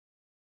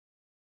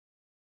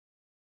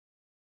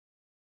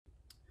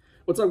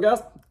What's up,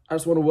 guys? I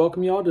just want to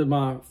welcome y'all to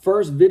my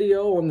first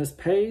video on this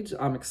page.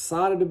 I'm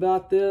excited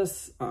about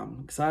this.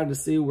 I'm excited to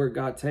see where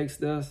God takes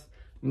this.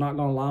 I'm not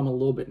going to lie, I'm a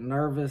little bit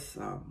nervous.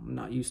 I'm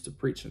not used to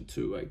preaching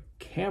to a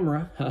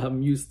camera.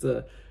 I'm used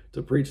to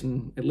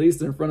preaching at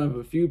least in front of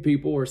a few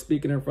people or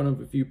speaking in front of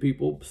a few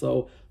people.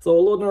 So a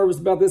little nervous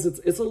about this.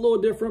 It's a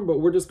little different, but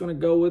we're just going to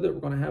go with it.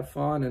 We're going to have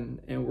fun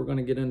and we're going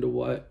to get into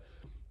what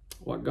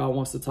God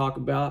wants to talk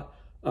about.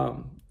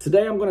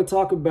 Today I'm going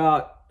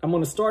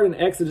to start in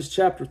Exodus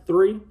chapter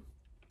 3.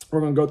 We're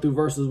going to go through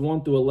verses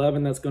 1 through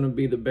 11. That's going to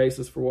be the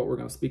basis for what we're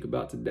going to speak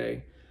about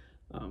today.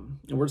 And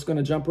we're just going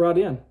to jump right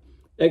in.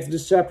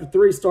 Exodus chapter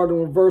 3, starting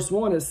with verse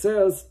 1, it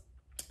says,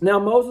 "Now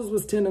Moses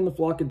was tending the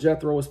flock of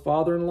Jethro, his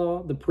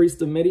father-in-law, the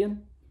priest of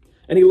Midian.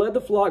 And he led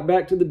the flock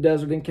back to the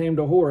desert and came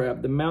to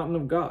Horeb, the mountain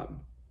of God.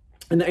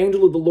 And the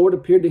angel of the Lord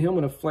appeared to him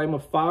in a flame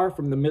of fire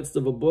from the midst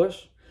of a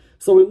bush.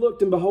 So he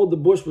looked, and behold, the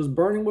bush was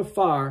burning with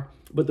fire,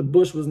 but the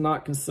bush was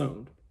not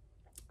consumed.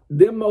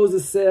 Then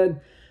Moses said,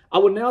 I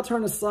will now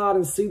turn aside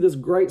and see this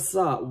great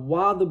sight,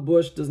 why the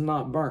bush does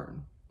not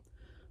burn.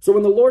 So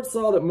when the Lord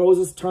saw that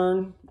Moses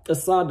turned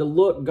aside to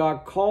look,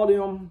 God called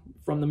him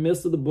from the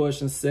midst of the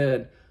bush and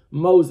said,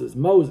 Moses,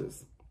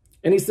 Moses.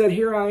 And he said,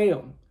 Here I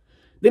am.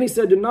 Then he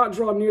said, Do not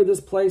draw near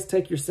this place.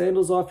 Take your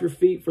sandals off your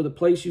feet, for the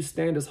place you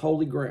stand is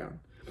holy ground.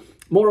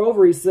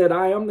 Moreover, he said,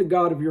 I am the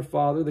God of your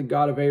father, the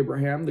God of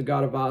Abraham, the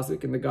God of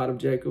Isaac, and the God of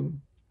Jacob.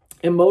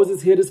 And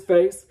Moses hid his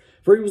face,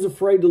 for he was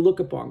afraid to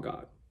look upon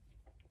God.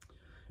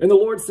 And the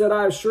Lord said,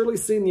 I have surely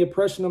seen the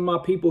oppression of my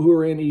people who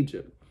are in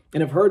Egypt, and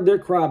have heard their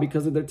cry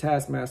because of their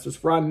taskmasters,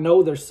 for I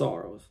know their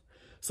sorrows.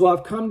 So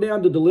I've come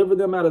down to deliver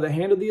them out of the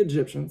hand of the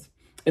Egyptians,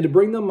 and to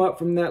bring them up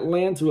from that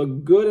land to a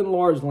good and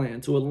large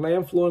land, to a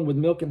land flowing with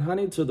milk and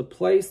honey, to the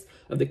place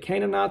of the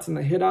Canaanites and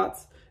the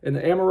Hittites, and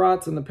the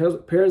Amorites, and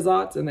the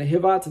Perizzites, and the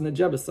Hivites, and the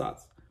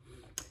Jebusites.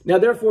 Now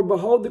therefore,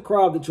 behold, the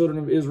cry of the children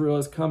of Israel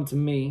has come to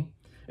me,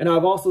 and I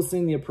have also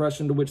seen the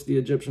oppression to which the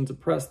Egyptians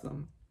oppressed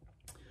them.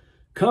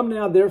 Come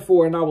now,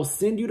 therefore, and I will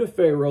send you to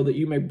Pharaoh, that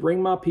you may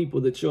bring my people,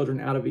 the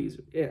children, out of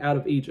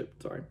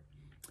Egypt.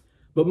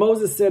 But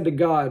Moses said to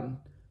God,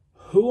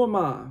 Who am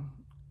I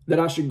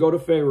that I should go to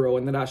Pharaoh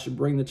and that I should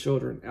bring the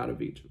children out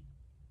of Egypt?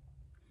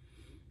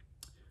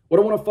 What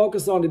I want to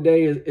focus on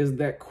today is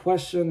that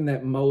question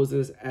that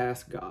Moses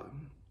asked God.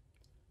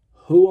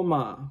 Who am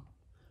I?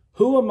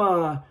 Who am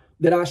I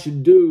that I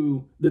should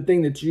do the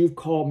thing that you've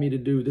called me to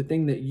do, the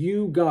thing that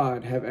you,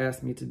 God, have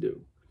asked me to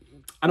do?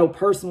 I know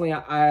personally,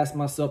 I ask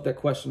myself that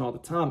question all the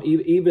time.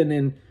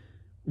 Even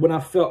when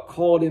I felt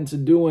called into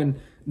doing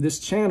this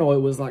channel, it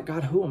was like,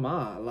 God, who am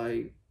I?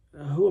 Like,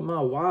 who am I?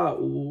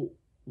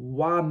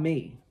 Why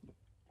me?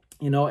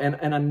 You know,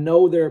 and I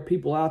know there are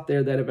people out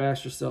there that have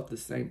asked yourself the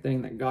same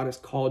thing, that God has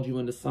called you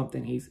into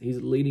something. He's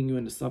leading you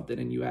into something,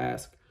 and you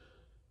ask,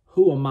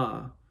 who am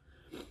I?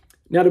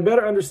 Now, to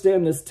better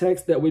understand this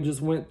text that we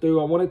just went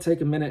through, I want to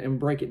take a minute and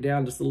break it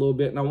down just a little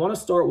bit. And I want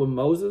to start with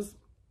Moses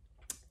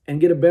and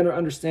get a better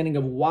understanding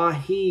of why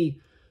he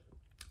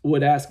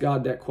would ask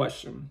God that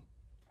question.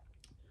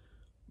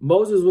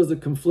 Moses was a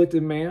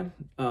conflicted man.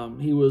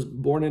 He was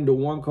born into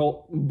one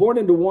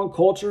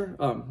culture.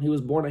 He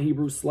was born a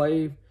Hebrew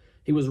slave.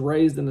 He was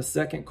raised in a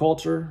second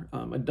culture,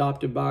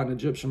 adopted by an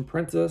Egyptian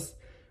princess,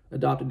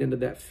 adopted into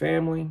that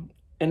family,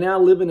 and now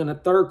living in a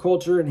third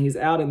culture. And he's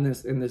out in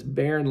this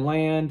barren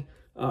land,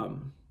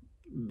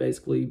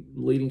 basically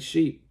leading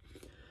sheep.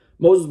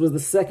 Moses was the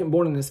second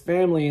born in his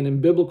family, and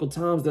in biblical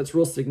times, that's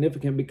real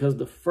significant because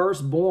the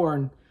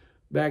firstborn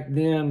back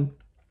then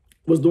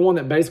was the one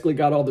that basically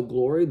got all the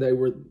glory. They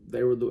were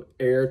the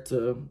heir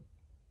to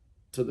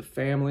the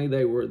family.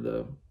 They were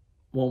the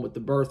one with the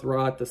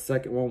birthright. The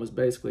second one was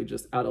basically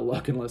just out of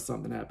luck unless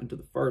something happened to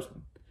the first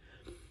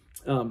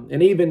one.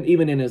 And even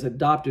in his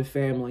adopted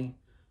family,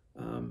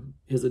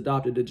 his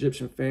adopted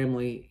Egyptian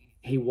family,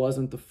 he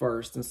wasn't the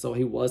first, and so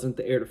he wasn't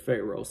the heir to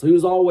Pharaoh. So he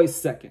was always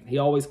second. He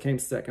always came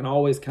second,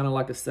 always kind of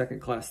like a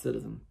second-class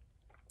citizen.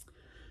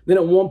 Then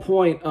at one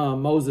point,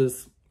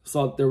 Moses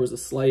saw that there was a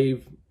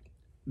slave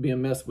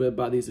being messed with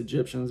by these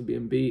Egyptians,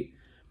 being beat.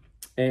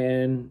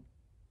 And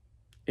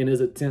in his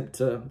attempt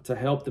to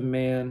help the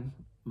man,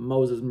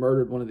 Moses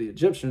murdered one of the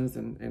Egyptians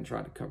and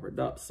tried to cover it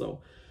up.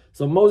 So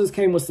Moses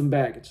came with some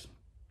baggage.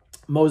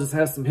 Moses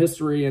has some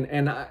history,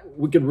 and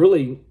we could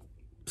really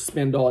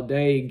spend all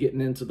day getting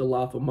into the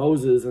life of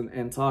Moses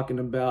and talking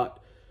about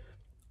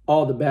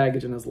all the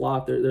baggage in his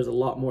life. There's a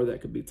lot more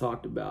that could be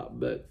talked about,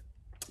 but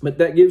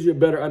that gives you a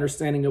better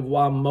understanding of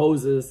why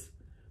Moses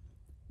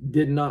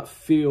did not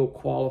feel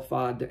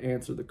qualified to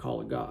answer the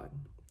call of God.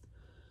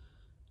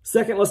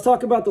 Second, let's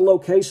talk about the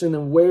location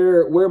and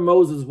where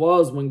Moses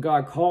was when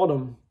God called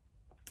him.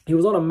 He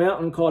was on a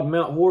mountain called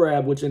Mount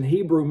Horeb, which in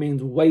Hebrew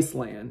means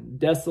wasteland,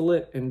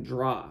 desolate and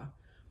dry.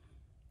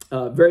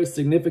 Very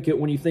significant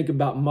when you think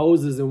about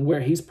Moses and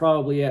where he's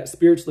probably at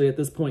spiritually at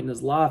this point in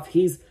his life.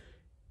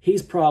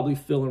 He's probably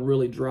feeling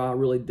really dry,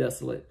 really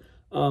desolate.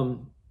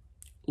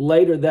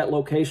 Later, that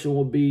location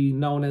will be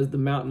known as the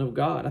mountain of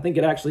God. I think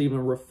it actually even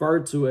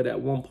referred to it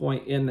at one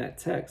point in that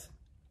text.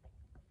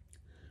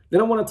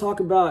 Then I want to talk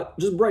about,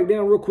 just break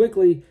down real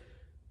quickly,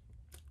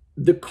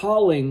 the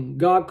calling,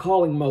 God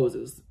calling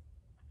Moses.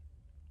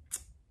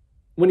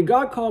 When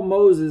God called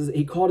Moses,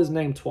 he called his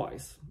name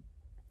twice.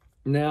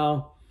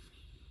 Now,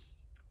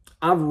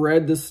 I've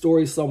read this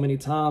story so many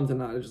times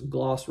and I just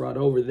glossed right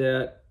over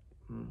that.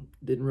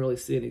 Didn't really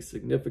see any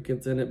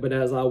significance in it. But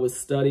as I was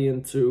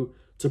studying to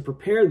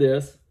prepare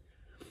this,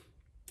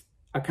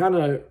 I kind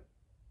of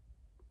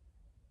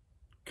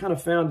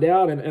found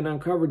out and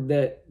uncovered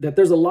that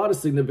there's a lot of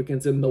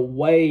significance in the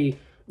way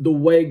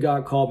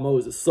God called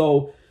Moses.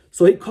 So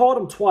he called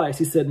him twice.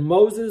 He said,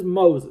 Moses,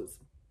 Moses.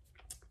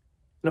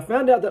 And I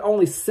found out that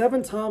only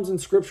 7 times in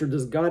Scripture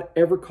does God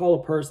ever call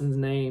a person's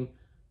name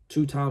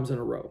 2 times in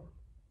a row.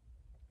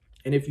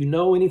 And if you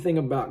know anything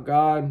about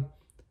God,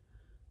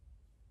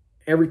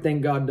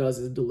 everything God does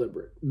is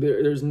deliberate.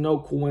 There's no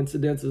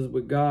coincidences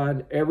with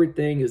God.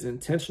 Everything is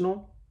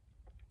intentional.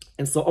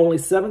 And so only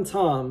 7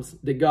 times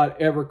did God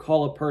ever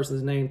call a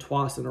person's name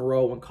twice in a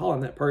row when calling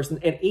that person.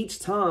 And each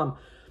time,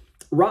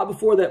 right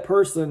before that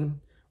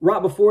person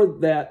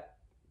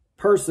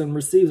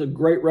receives a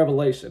great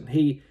revelation,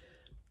 he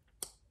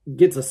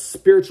gets a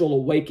spiritual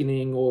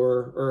awakening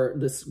or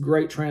this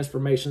great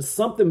transformation.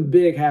 Something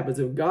big happens.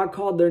 If God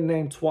called their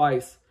name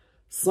twice,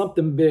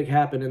 something big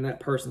happened in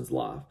that person's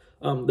life.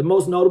 The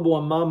most notable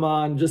in my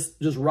mind, just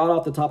right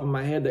off the top of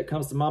my head that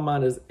comes to my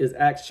mind is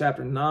Acts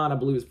chapter 9, I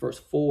believe it's verse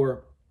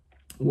 4,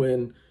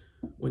 when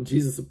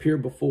Jesus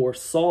appeared before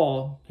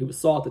Saul. He was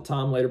Saul at the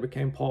time, later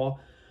became Paul.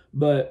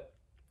 But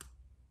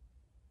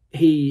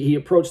he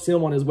approached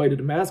him on his way to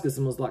Damascus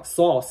and was like,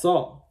 Saul,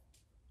 Saul,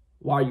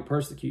 why are you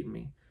persecuting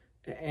me?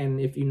 And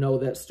if you know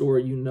that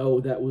story, you know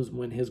that was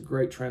when his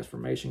great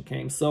transformation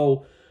came.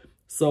 So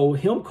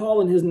him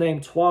calling his name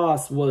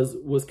twice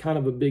was kind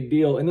of a big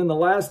deal. And then the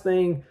last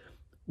thing,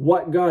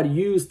 what God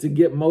used to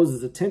get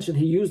Moses' attention,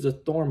 he used a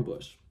thorn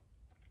bush,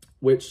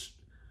 which,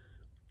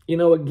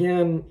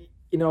 again,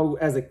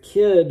 as a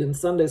kid in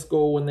Sunday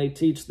school, when they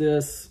teach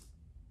this,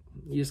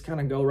 you just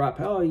kind of go right,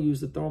 oh, he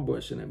used a thorn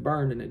bush and it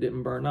burned and it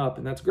didn't burn up.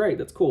 And that's great.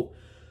 That's cool.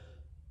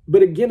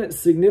 But again, it's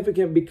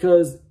significant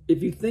because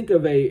if you think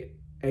of a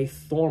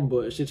thorn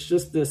bush, it's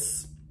just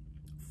this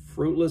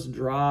fruitless,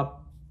 dry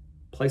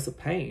place of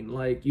pain.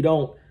 Like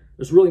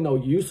there's really no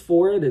use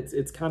for it.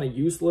 It's kind of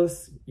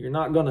useless. You're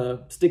not going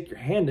to stick your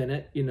hand in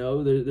it.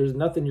 There's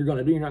nothing you're going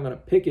to do. You're not going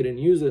to pick it and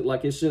use it.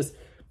 Like it's just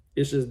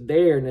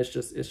there, and it's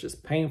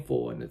just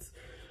painful. And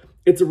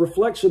it's a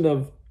reflection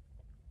of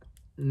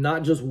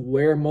not just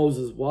where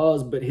Moses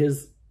was, but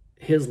his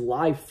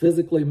life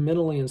physically,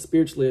 mentally, and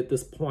spiritually at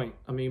this point.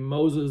 I mean,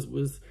 Moses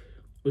was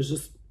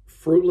just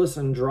fruitless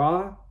and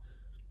dry.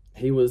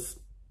 He was,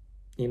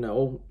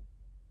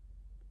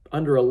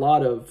 under a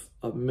lot of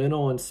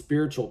mental and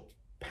spiritual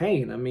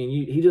pain. I mean,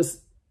 he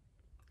just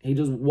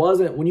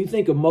wasn't, when you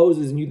think of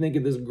Moses and you think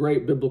of this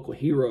great biblical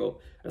hero,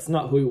 that's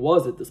not who he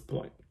was at this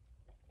point.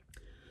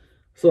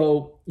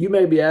 So you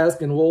may be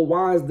asking, well,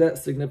 why is that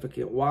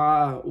significant?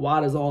 Why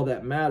does all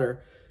that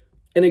matter?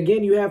 And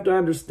again, you have to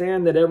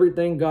understand that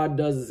everything God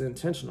does is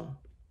intentional.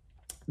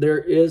 There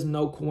is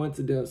no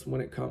coincidence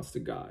when it comes to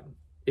God.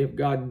 If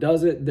God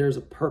does it, there's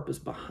a purpose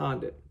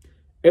behind it.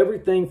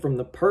 Everything from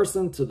the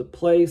person to the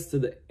place to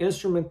the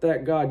instrument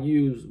that God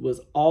used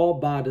was all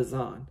by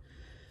design.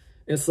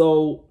 And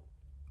so,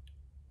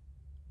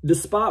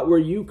 despite where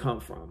you come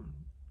from,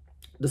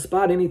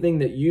 despite anything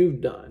that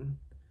you've done,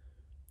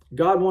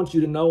 God wants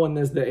you to know in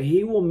this that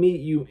he will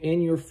meet you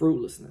in your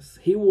fruitlessness.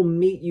 He will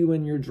meet you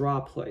in your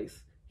dry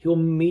place. He'll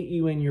meet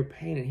you in your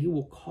pain, and he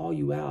will call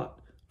you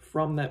out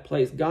from that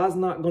place. God's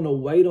not going to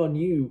wait on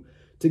you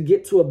to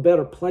get to a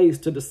better place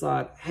to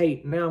decide,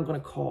 hey, now I'm going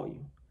to call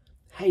you.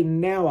 Hey,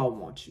 now I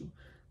want you.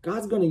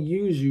 God's going to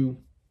use you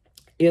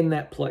in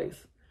that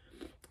place.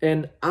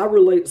 And I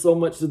relate so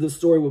much to this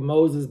story with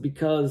Moses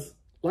because,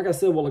 like I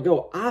said a while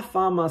ago, I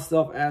find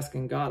myself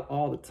asking God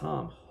all the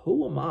time,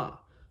 who am I?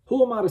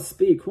 Who am I to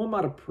speak? Who am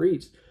I to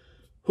preach?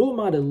 Who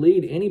am I to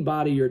lead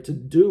anybody or to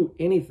do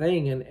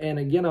anything? And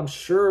again, I'm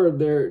sure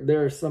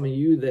there are some of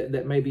you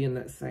that may be in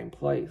that same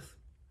place.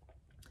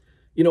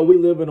 We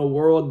live in a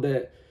world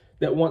that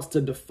wants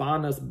to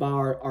define us by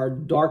our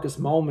darkest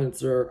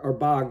moments or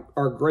by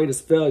our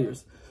greatest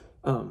failures.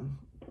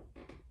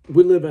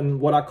 We live in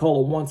what I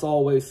call a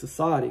once-always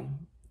society.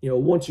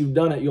 Once you've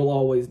done it, you'll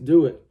always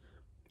do it.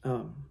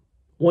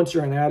 Once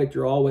you're an addict,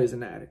 you're always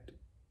an addict.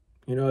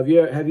 Have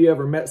you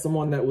ever met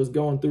someone that was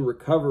going through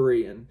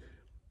recovery and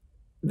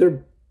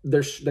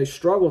they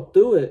struggle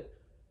through it?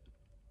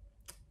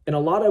 And a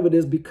lot of it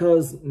is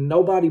because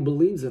nobody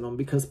believes in them,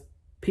 because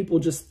people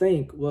just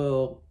think,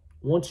 well,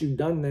 once you've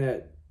done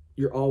that,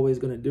 you're always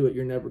going to do it.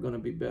 You're never going to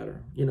be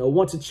better.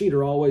 Once a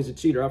cheater, always a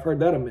cheater. I've heard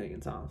that a million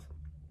times.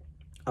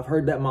 I've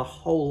heard that my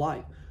whole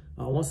life.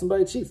 Once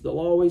somebody cheats, they'll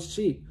always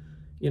cheat.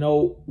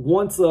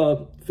 Once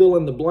a fill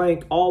in the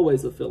blank,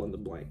 always a fill in the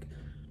blank.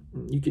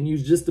 You can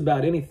use just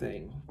about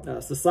anything.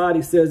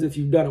 Society says if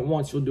you've done it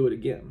once, you'll do it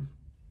again.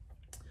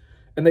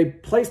 And they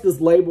place this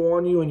label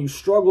on you, and you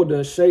struggle to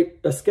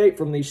escape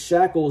from these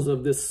shackles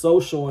of this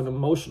social and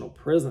emotional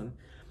prison.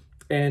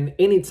 And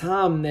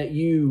anytime that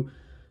you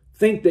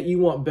think that you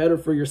want better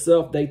for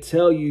yourself, they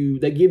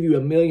give you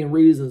a million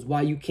reasons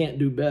why you can't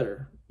do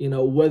better. You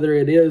know, whether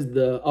it is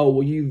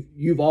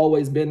you've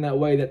always been that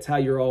way, that's how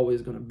you're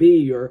always going to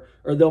be, or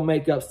they'll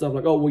make up stuff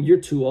like, oh, well,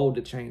 you're too old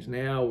to change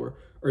now, or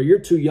you're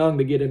too young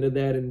to get into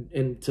that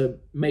and to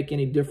make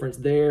any difference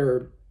there,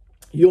 or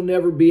you'll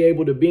never be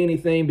able to be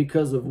anything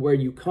because of where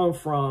you come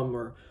from,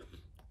 or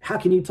how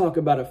can you talk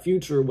about a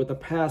future with a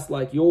past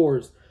like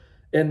yours?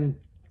 And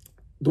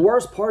the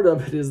worst part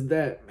of it is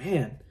that,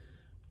 man,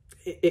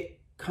 it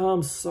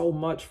comes so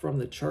much from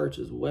the church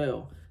as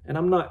well. And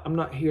I'm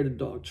not here to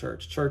dog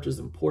church. Church is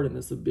important.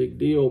 It's a big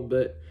deal.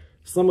 But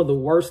some of the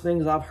worst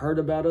things I've heard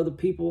about other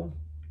people,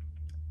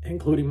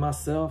 including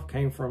myself,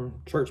 came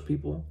from church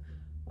people.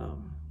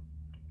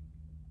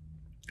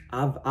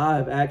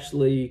 I've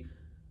actually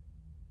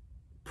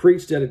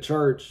preached at a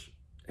church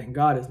and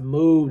God has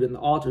moved and the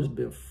altar's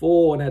been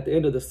full. And at the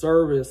end of the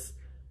service,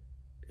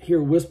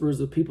 hear whispers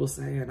of people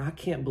saying, I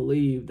can't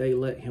believe they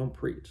let him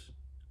preach.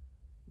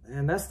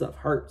 And that stuff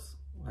hurts.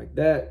 Like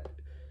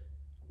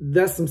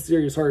that's some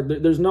serious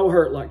hurt. There's no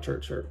hurt like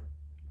church hurt.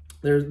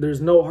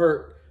 There's no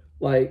hurt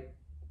like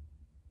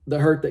the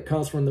hurt that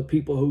comes from the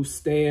people who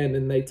stand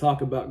and they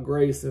talk about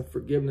grace and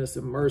forgiveness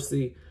and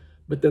mercy.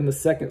 But then the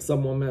second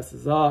someone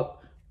messes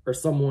up or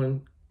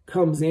someone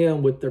comes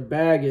in with their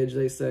baggage,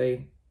 they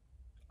say,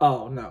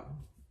 oh, no,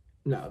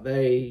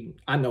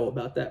 I know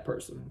about that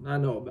person. I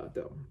know about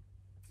them.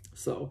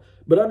 So,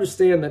 but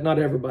understand that not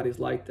everybody's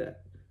like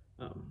that.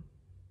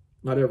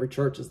 Not every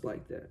church is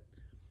like that.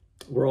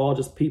 We're all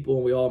just people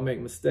and we all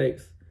make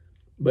mistakes.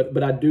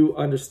 But I do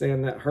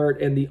understand that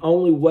hurt. And the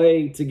only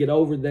way to get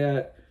over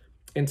that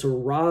and to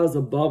rise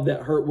above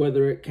that hurt,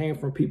 whether it came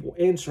from people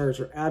in church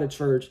or out of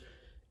church,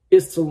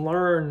 is to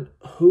learn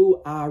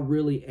who I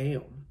really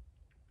am.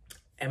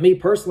 And me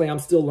personally, I'm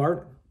still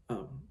learning.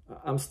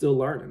 I'm still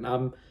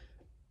learning.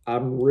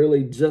 I'm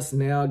really just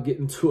now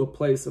getting to a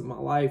place in my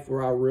life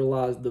where I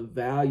realize the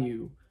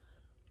value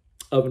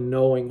of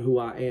knowing who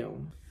I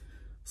am.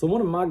 So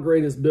one of my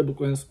greatest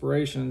biblical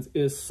inspirations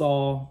is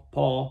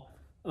Paul.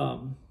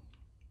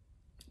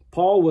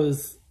 Paul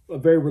was a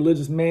very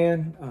religious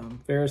man,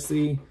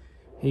 Pharisee.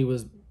 He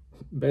was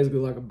basically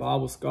like a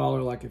Bible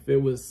scholar. Like if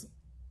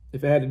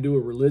it had to do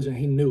with religion,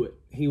 he knew it.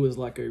 He was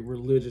like a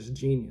religious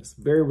genius,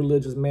 very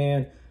religious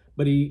man,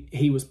 but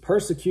he was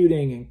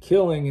persecuting and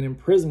killing and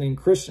imprisoning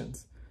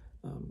Christians.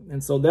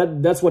 And so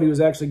that's what he was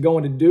actually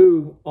going to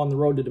do on the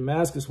road to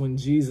Damascus when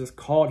Jesus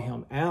called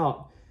him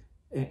out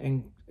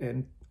and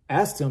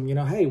asked him,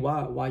 hey,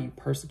 why are you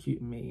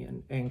persecuting me?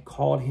 And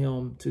called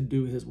him to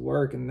do his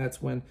work. And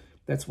that's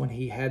when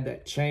he had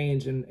that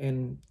change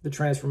and the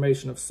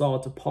transformation of Saul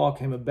to Paul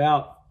came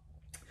about.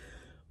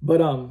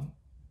 But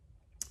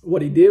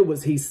what he did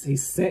was he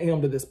sent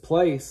him to this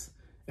place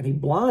and he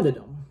blinded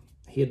him.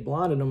 He had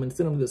blinded him and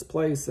sent him to this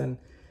place. And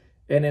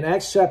in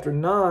Acts chapter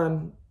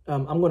 9,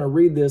 I'm going to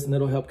read this and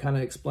it'll help kind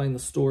of explain the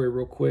story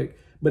real quick.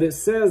 But it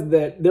says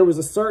that there was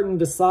a certain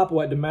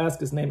disciple at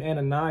Damascus named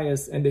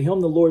Ananias, and to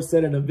him the Lord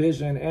said in a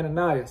vision,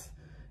 Ananias.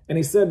 And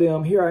he said to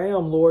him, here I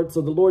am, Lord.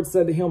 So the Lord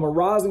said to him,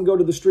 arise and go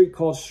to the street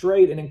called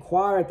Straight and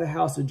inquire at the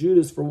house of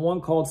Judas for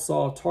one called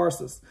Saul of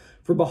Tarsus.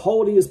 For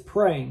behold, he is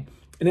praying.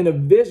 And in a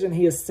vision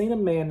he has seen a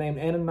man named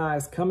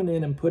Ananias coming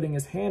in and putting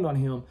his hand on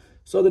him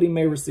so that he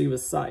may receive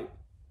his sight.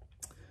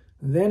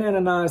 Then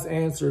Ananias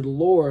answered,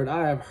 Lord,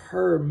 I have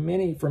heard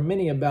from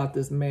many about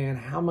this man,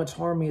 how much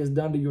harm he has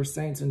done to your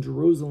saints in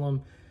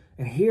Jerusalem.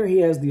 And here he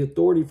has the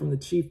authority from the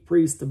chief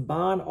priest to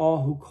bind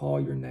all who call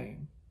your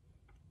name.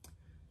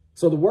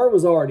 So the word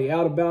was already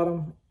out about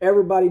him.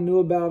 Everybody knew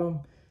about him.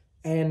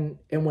 And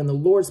when the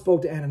Lord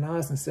spoke to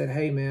Ananias and said,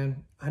 hey,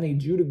 man, I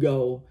need you to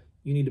go.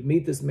 You need to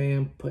meet this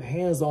man, put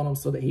hands on him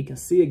so that he can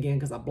see again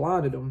because I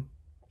blinded him.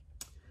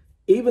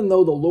 Even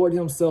though the Lord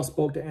himself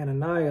spoke to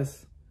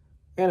Ananias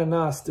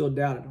still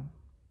doubted him.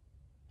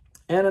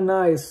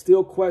 Ananias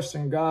still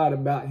questioned God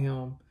about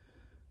him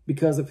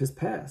because of his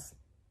past.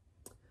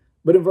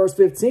 But in verse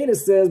 15 it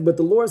says, but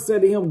the Lord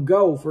said to him,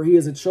 go, for he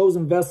is a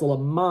chosen vessel of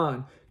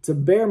mine to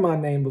bear my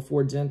name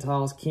before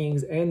Gentiles,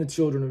 kings, and the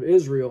children of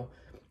Israel.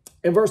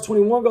 And verse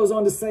 21 goes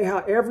on to say how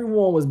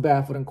everyone was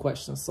baffled and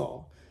questioned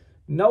Saul.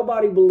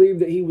 Nobody believed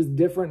that he was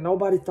different.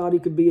 Nobody thought he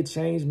could be a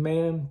changed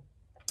man.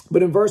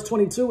 But in verse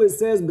 22 it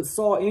says, but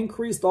Saul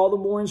increased all the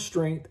more in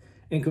strength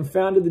and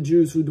confounded the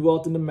Jews who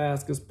dwelt in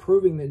Damascus,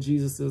 proving that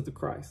Jesus is the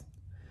Christ.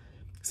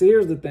 So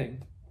here's the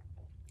thing.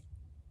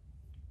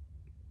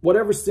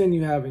 Whatever sin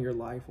you have in your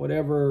life,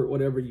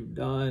 whatever you've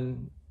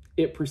done,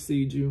 it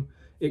precedes you.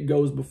 It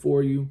goes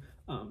before you.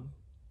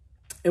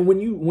 And when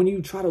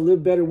you try to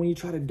live better, when you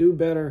try to do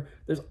better,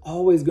 there's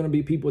always going to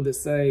be people that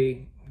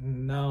say,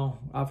 no,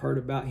 I've heard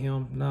about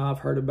him. No, I've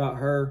heard about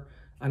her.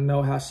 I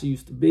know how she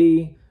used to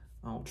be.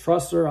 I don't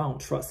trust her. I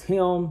don't trust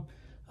him.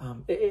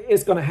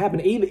 It's going to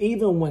happen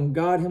even when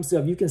God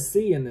himself, you can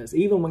see in this,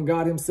 even when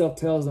God himself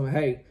tells them,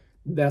 hey,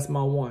 that's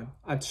my one.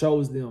 I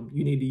chose them.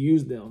 You need to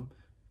use them.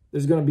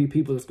 There's going to be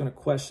people that's going to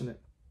question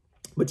it.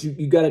 But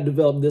you got to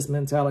develop this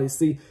mentality.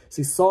 See,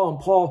 Saul and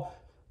Paul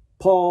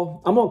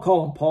Paul, I'm going to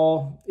call him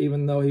Paul,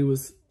 even though he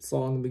was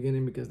Saul in the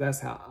beginning, because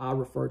that's how I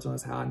refer to him,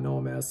 that's how I know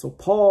him as. So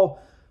Paul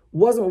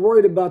wasn't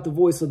worried about the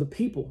voice of the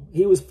people.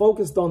 He was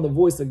focused on the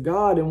voice of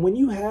God. And when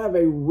you have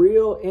a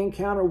real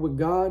encounter with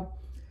God,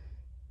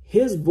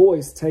 his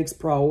voice takes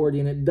priority,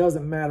 and it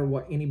doesn't matter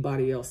what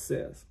anybody else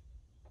says.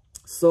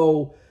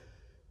 So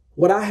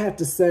what I have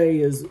to say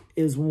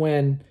is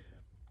when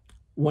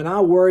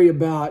I worry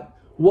about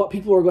what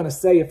people are going to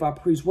say if I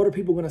preach, what are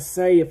people going to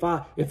say if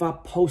I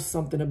post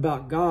something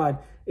about God,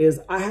 is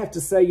I have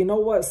to say, you know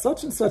what?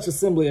 Such and such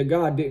Assembly of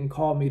God didn't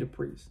call me to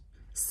preach.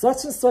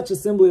 Such and such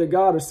Assembly of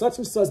God or such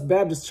and such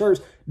Baptist church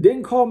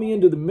didn't call me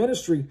into the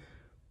ministry.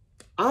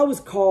 I was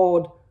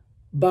called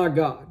by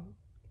God.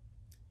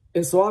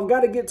 And so I've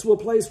got to get to a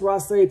place where I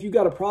say, if you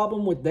got a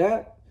problem with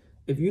that,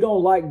 if you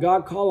don't like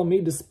God calling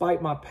me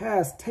despite my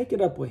past, take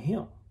it up with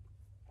him.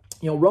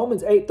 You know,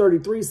 Romans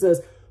 8:33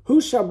 says, who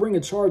shall bring a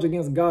charge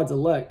against God's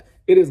elect?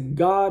 It is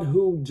God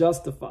who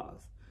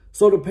justifies.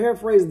 So to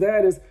paraphrase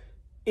that is,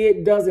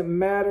 it doesn't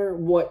matter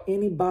what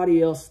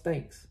anybody else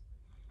thinks.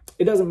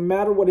 It doesn't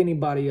matter what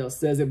anybody else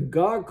says. If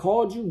God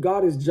called you,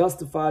 God has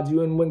justified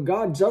you. And when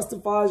God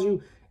justifies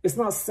you, it's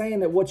not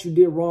saying that what you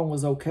did wrong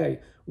was okay.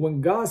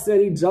 When God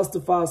said he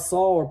justifies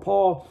Saul or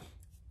Paul,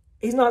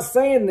 he's not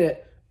saying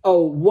that,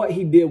 oh, what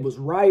he did was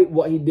right,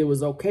 what he did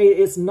was okay.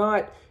 It's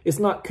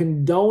not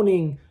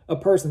condoning a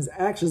person's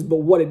actions, but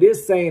what it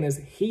is saying is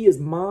he is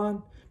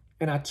mine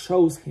and I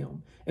chose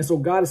him. And so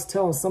God is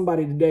telling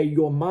somebody today,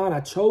 you're mine,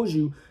 I chose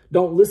you.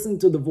 Don't listen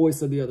to the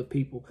voice of the other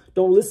people.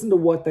 Don't listen to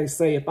what they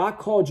say. If I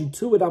called you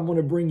to it, I'm going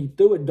to bring you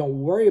through it. Don't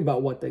worry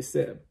about what they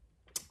said.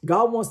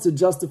 God wants to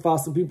justify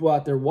some people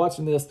out there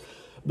watching this,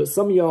 but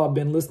some of y'all have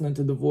been listening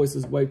to the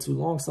voices way too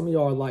long. Some of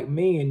y'all are like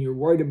me and you're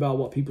worried about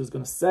what people's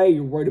going to say.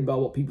 You're worried about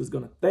what people's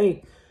going to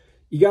think.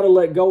 You got to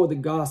let go of the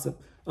gossip.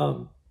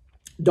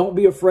 Don't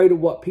be afraid of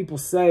what people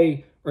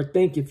say or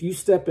think. If you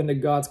step into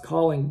God's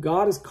calling,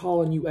 God is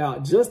calling you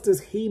out. Just as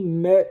he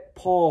met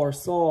Paul or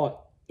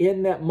Saul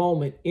in that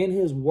moment, in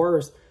his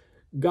worst,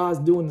 God's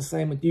doing the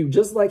same with you.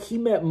 Just like he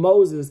met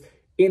Moses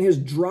in his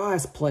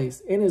driest place,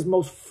 in his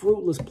most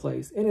fruitless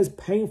place, in his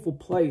painful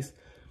place,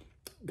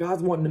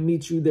 God's wanting to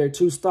meet you there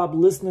too. Stop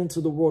listening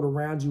to the world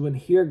around you and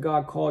hear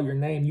God call your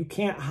name. You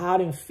can't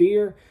hide in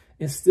fear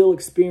and still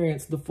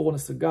experience the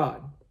fullness of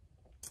God.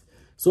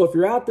 So if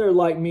you're out there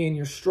like me and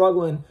you're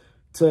struggling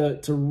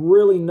to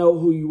really know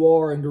who you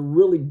are and to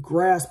really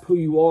grasp who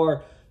you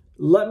are,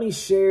 let me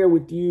share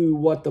with you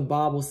what the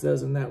Bible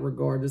says in that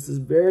regard. This is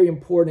very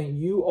important.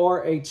 You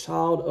are a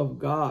child of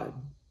God.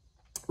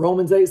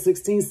 Romans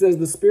 8:16 says,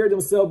 the Spirit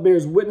himself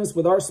bears witness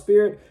with our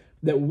spirit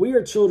that we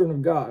are children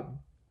of God.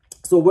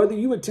 So whether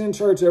you attend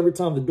church every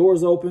time the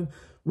doors open,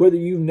 whether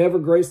you've never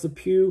graced a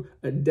pew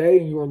a day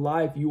in your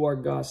life, you are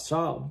God's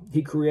child.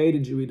 He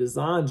created you. He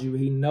designed you.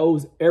 He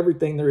knows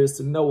everything there is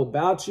to know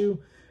about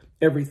you.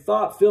 Every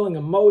thought, feeling,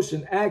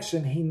 emotion,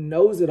 action, he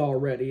knows it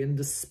already. And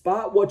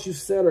despite what you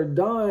said or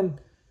done,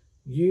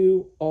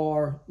 you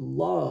are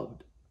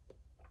loved.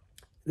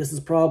 This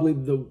is probably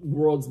the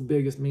world's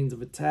biggest means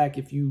of attack.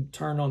 If you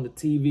turn on the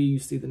TV, you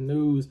see the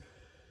news,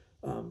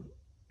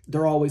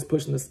 they're always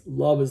pushing this,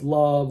 love is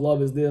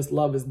this,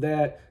 love is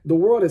that. The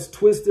world has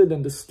twisted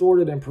and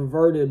distorted and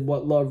perverted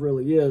what love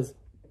really is.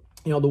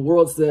 You know, the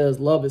world says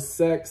love is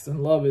sex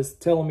and love is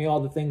telling me all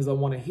the things I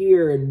want to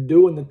hear and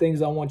doing the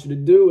things I want you to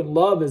do. And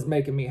love is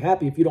making me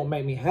happy. If you don't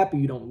make me happy,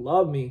 you don't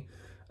love me.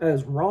 That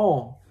is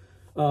wrong.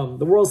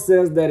 The world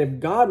says that if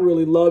God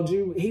really loved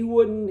you, you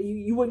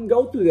wouldn't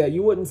go through that.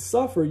 You wouldn't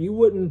suffer. You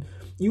wouldn't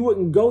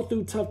go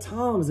through tough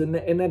times. And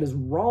that is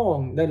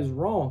wrong. That is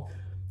wrong.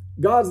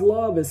 God's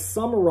love is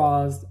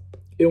summarized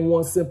in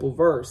one simple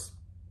verse.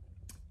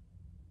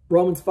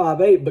 Romans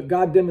 5:8, but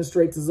God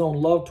demonstrates his own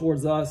love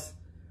towards us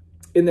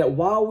in that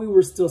while we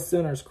were still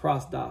sinners,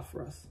 Christ died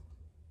for us.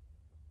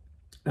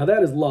 Now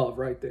that is love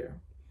right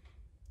there.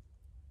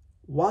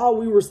 While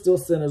we were still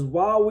sinners,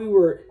 while we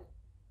were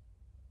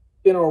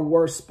in our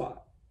worst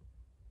spot,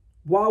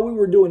 while we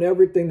were doing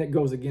everything that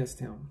goes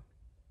against him,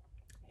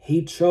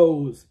 he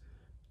chose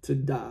to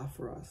die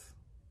for us.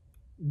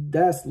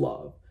 That's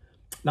love.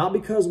 Not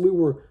because we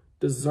were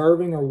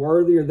deserving or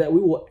worthy or that we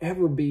will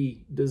ever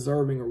be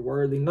deserving or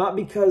worthy. Not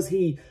because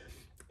he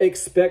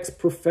expects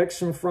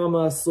perfection from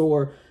us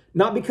or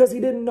not because he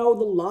didn't know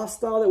the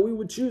lifestyle that we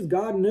would choose.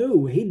 God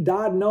knew. He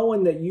died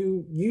knowing that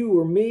you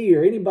or me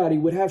or anybody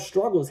would have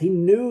struggles. He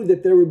knew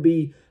that there would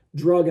be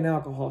drug and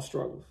alcohol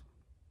struggles.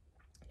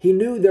 He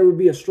knew there would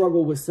be a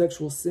struggle with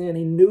sexual sin.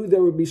 He knew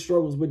there would be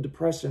struggles with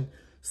depression,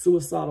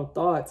 suicidal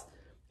thoughts.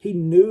 He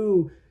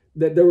knew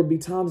that there would be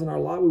times in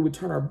our life we would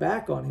turn our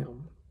back on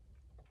him.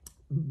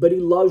 But he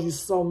loves you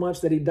so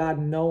much that he died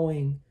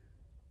knowing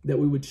that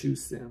we would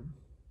choose sin.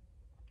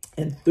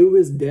 And through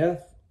his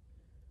death,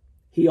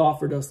 he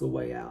offered us a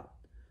way out.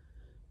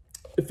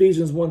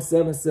 Ephesians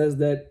 1:7 says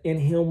that in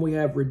him we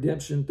have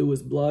redemption through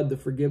his blood, the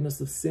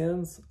forgiveness of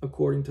sins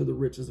according to the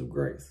riches of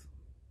grace.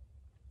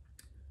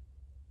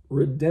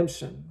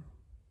 Redemption.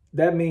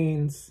 That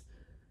means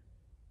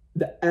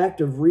the act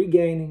of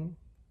regaining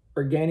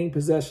or gaining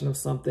possession of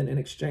something in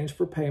exchange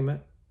for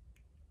payment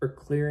or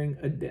clearing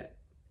a debt.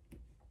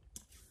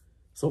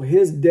 So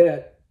his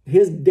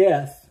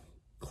death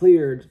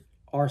cleared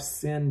our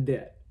sin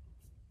debt.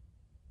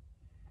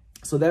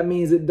 So that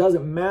means it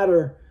doesn't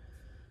matter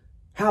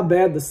how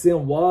bad the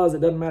sin was.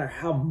 It doesn't matter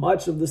how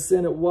much of the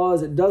sin it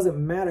was. It doesn't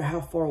matter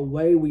how far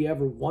away we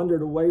ever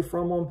wandered away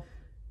from him.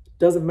 It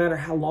doesn't matter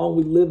how long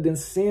we lived in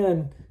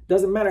sin. It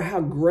doesn't matter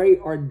how great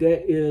our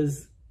debt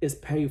is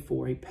paid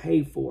for. He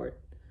paid for it.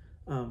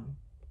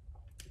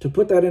 To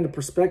put that into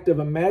perspective,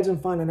 imagine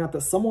finding out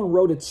that someone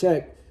wrote a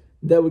check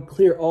that would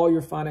clear all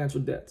your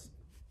financial debts.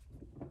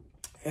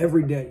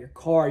 Every debt, your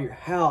car, your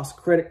house,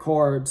 credit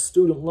cards,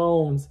 student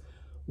loans,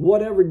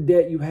 whatever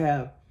debt you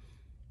have.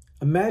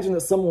 Imagine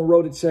that someone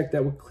wrote a check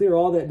that would clear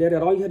all that debt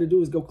out. All you had to do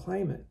was go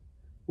claim it.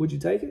 Would you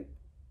take it?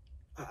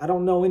 I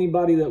don't know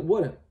anybody that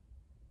wouldn't.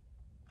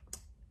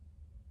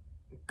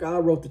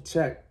 God wrote the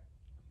check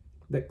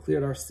that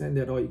cleared our sin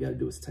debt. All you got to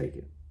do is take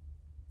it.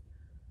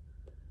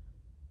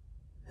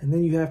 And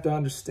then you have to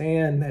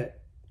understand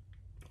that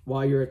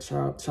while you're a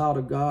child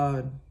of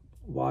God,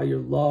 while you're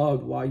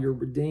loved, while you're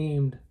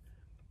redeemed,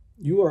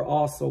 you are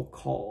also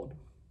called.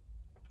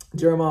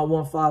 Jeremiah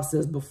 1:5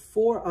 says,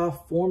 before I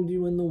formed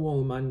you in the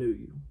womb, I knew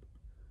you.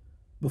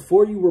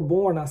 Before you were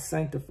born, I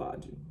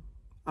sanctified you.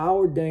 I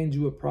ordained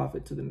you a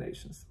prophet to the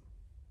nations.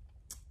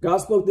 God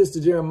spoke this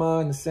to Jeremiah,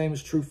 and the same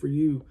is true for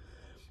you.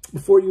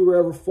 Before you were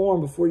ever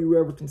formed, before you were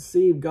ever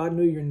conceived, God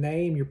knew your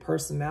name, your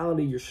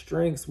personality, your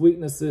strengths,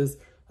 weaknesses.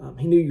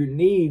 He knew your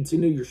needs. He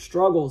knew your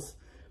struggles.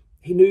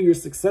 He knew your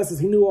successes.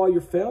 He knew all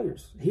your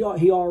failures. He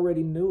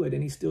already knew it,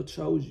 and he still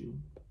chose you.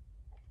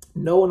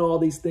 Knowing all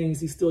these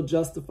things, he still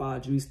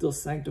justified you. He still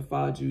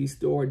sanctified you. He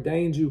still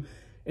ordained you.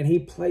 And he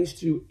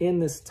placed you in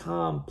this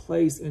time,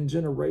 place, and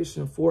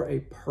generation for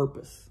a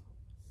purpose.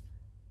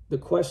 The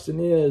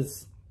question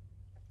is,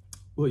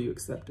 will you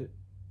accept it?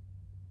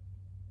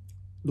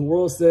 The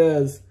world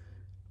says,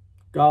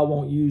 God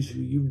won't use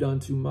you. You've done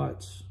too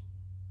much.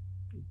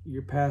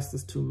 Your past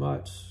is too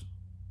much.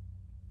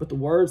 But the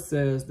word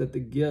says that the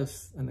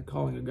gifts and the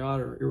calling of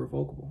God are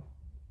irrevocable.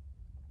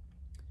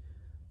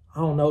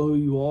 I don't know who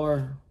you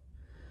are.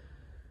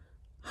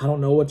 I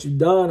don't know what you've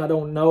done. I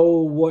don't know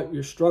what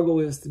your struggle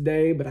is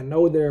today, but I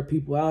know there are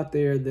people out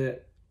there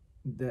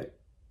that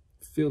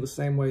feel the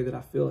same way that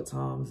I feel at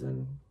times.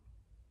 And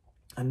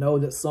I know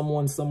that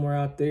someone somewhere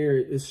out there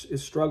is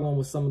struggling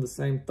with some of the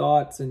same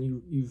thoughts,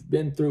 and you've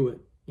been through it.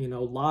 You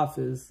know, life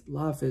has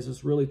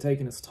just really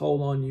taken its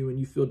toll on you, and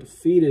you feel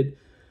defeated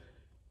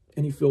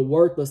and you feel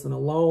worthless and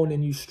alone,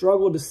 and you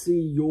struggle to see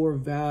your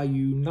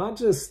value, not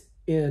just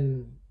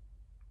in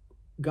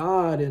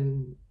God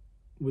and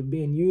with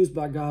being used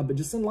by God, but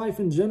just in life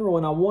in general.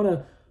 And I want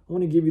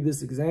to give you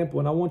this example,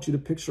 and I want you to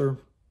picture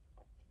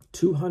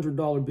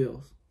 $200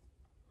 bills.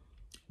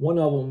 One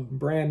of them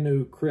brand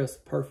new,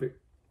 crisp, perfect.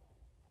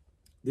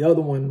 The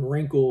other one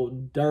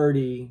wrinkled,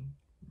 dirty,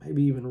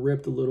 maybe even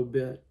ripped a little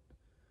bit.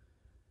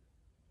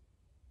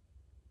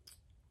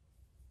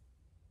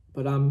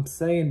 But I'm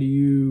saying to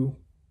you,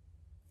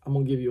 I'm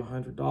going to give you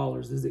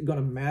 $100. Is it going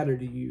to matter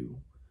to you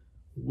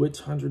which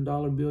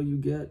 $100 bill you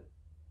get?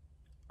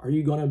 Are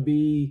you going to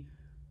be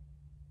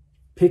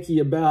picky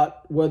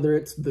about whether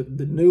it's the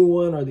new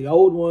one or the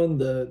old one,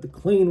 the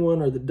clean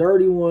one or the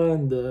dirty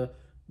one,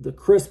 the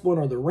crisp one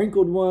or the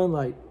wrinkled one?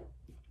 Like,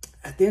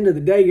 at the end of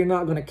the day, you're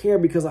not going to care,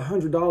 because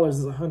 $100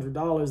 is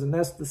 $100, and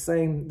that's the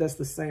same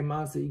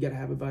mindset you got to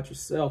have about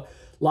yourself.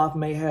 Life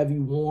may have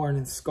you worn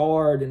and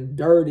scarred and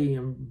dirty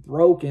and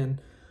broken,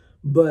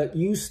 but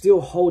you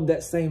still hold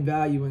that same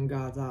value in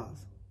God's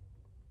eyes.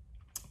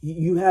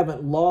 You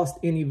haven't lost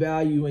any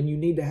value, and you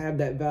need to have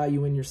that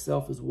value in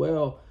yourself as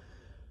well.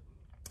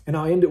 And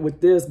I'll end it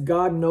with this.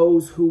 God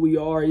knows who we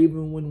are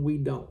even when we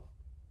don't.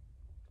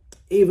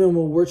 Even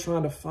when we're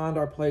trying to find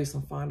our place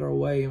and find our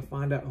way and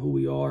find out who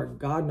we are,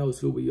 God knows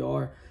who we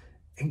are,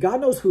 and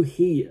God knows who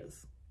he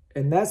is.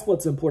 And that's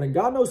what's important.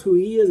 God knows who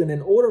he is, and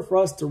in order for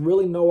us to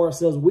really know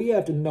ourselves, we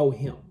have to know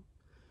him.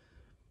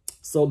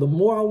 So the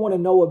more I want to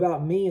know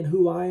about me and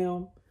who I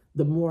am,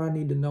 the more I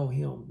need to know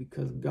him,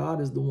 because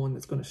God is the one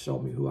that's going to show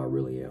me who I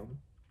really am.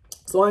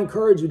 So I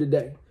encourage you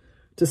today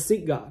to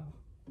seek God.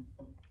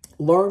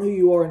 Learn who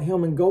you are in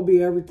him, and go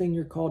be everything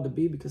you're called to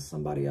be, because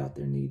somebody out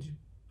there needs you.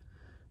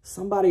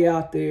 Somebody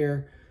out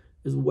there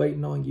is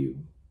waiting on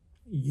you.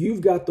 You've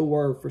got the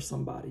word for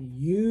somebody.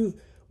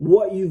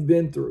 What you've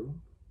been through,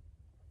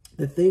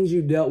 the things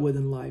you dealt with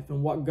in life,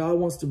 and what God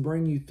wants to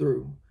bring you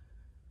through.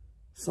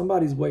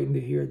 Somebody's waiting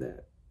to hear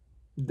that.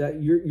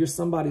 That you're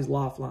somebody's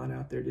lifeline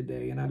out there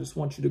today. And I just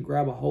want you to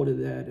grab a hold of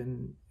that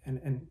and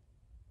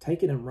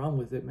take it and run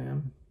with it,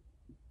 man.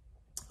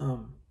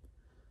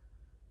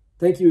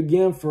 Thank you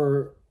again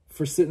for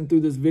sitting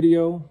through this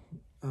video.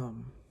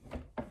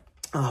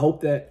 I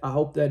hope that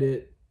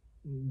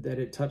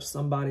it touched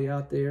somebody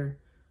out there.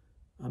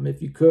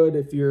 If you could,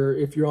 if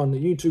you're on the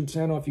YouTube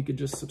channel, if you could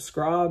just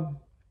subscribe.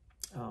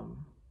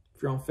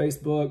 If you're on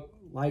Facebook,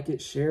 like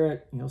it, share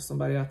it. You know,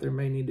 somebody out there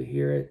may need to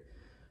hear it.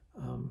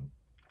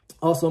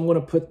 Also, I'm going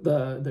to put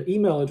the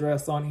email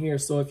address on here.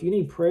 So if you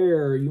need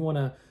prayer or you want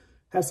to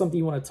have something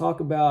you want to talk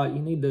about, you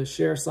need to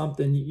share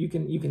something, you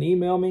can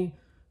email me.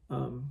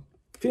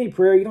 If you need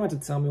prayer, you don't have to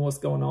tell me what's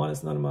going on.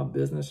 It's none of my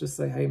business. Just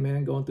say, hey,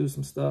 man, going through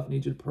some stuff,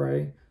 need you to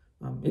pray.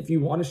 If you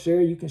want to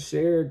share, you can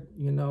share.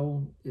 You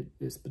know,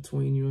 it's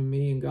between you and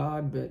me and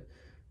God. But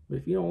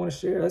if you don't want to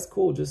share, that's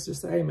cool. Just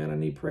say, hey, man, I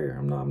need prayer.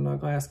 I'm not going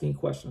to ask any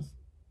questions.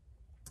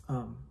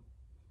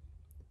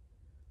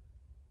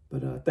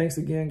 But thanks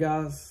again,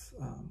 guys.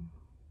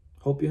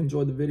 Hope you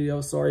enjoyed the video.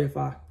 Sorry if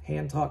I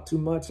hand talk too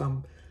much.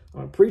 I'm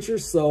a preacher,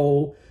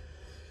 so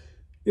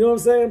you know what I'm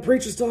saying?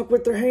 Preachers talk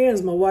with their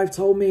hands. My wife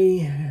told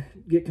me,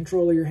 get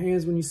control of your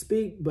hands when you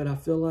speak, but I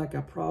feel like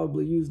I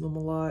probably use them a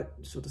lot.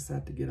 She'll just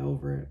have to get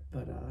over it.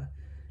 But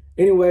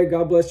anyway,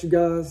 God bless you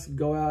guys.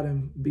 Go out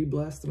and be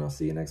blessed, and I'll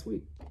see you next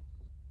week.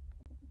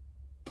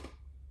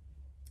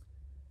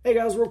 Hey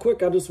guys, real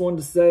quick, I just wanted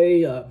to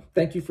say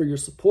thank you for your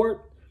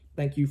support.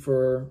 Thank you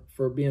for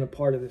being a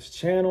part of this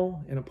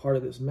channel and a part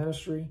of this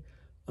ministry.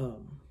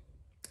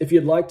 If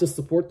you'd like to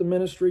support the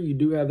ministry, you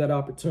do have that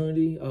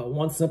opportunity.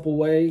 One simple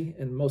way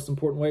and most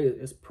important way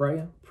is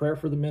prayer. Prayer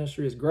for the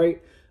ministry is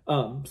great.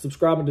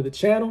 Subscribing to the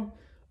channel,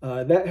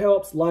 that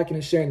helps. Liking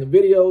and sharing the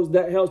videos,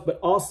 that helps. But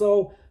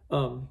also,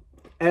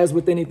 as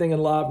with anything in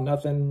life,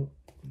 nothing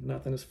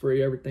is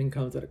free. Everything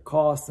comes at a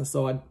cost. And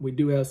so we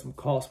do have some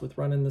costs with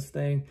running this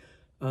thing.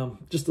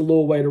 Just a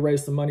little way to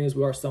raise some money is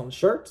we are selling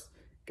shirts.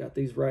 Got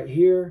these right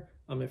here.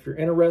 If you're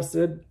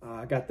interested,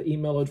 I got the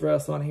email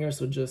address on here.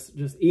 So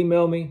just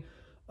email me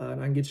and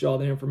I can get you all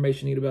the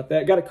information you need about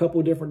that. Got a couple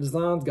of different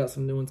designs. Got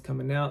some new ones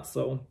coming out.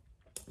 So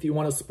if you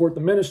want to support the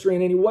ministry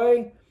in any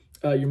way,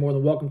 you're more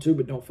than welcome to,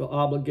 but don't feel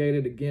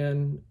obligated.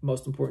 Again,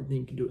 most important thing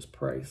you can do is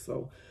pray.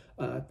 So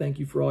thank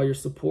you for all your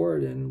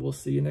support, and we'll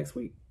see you next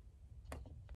week.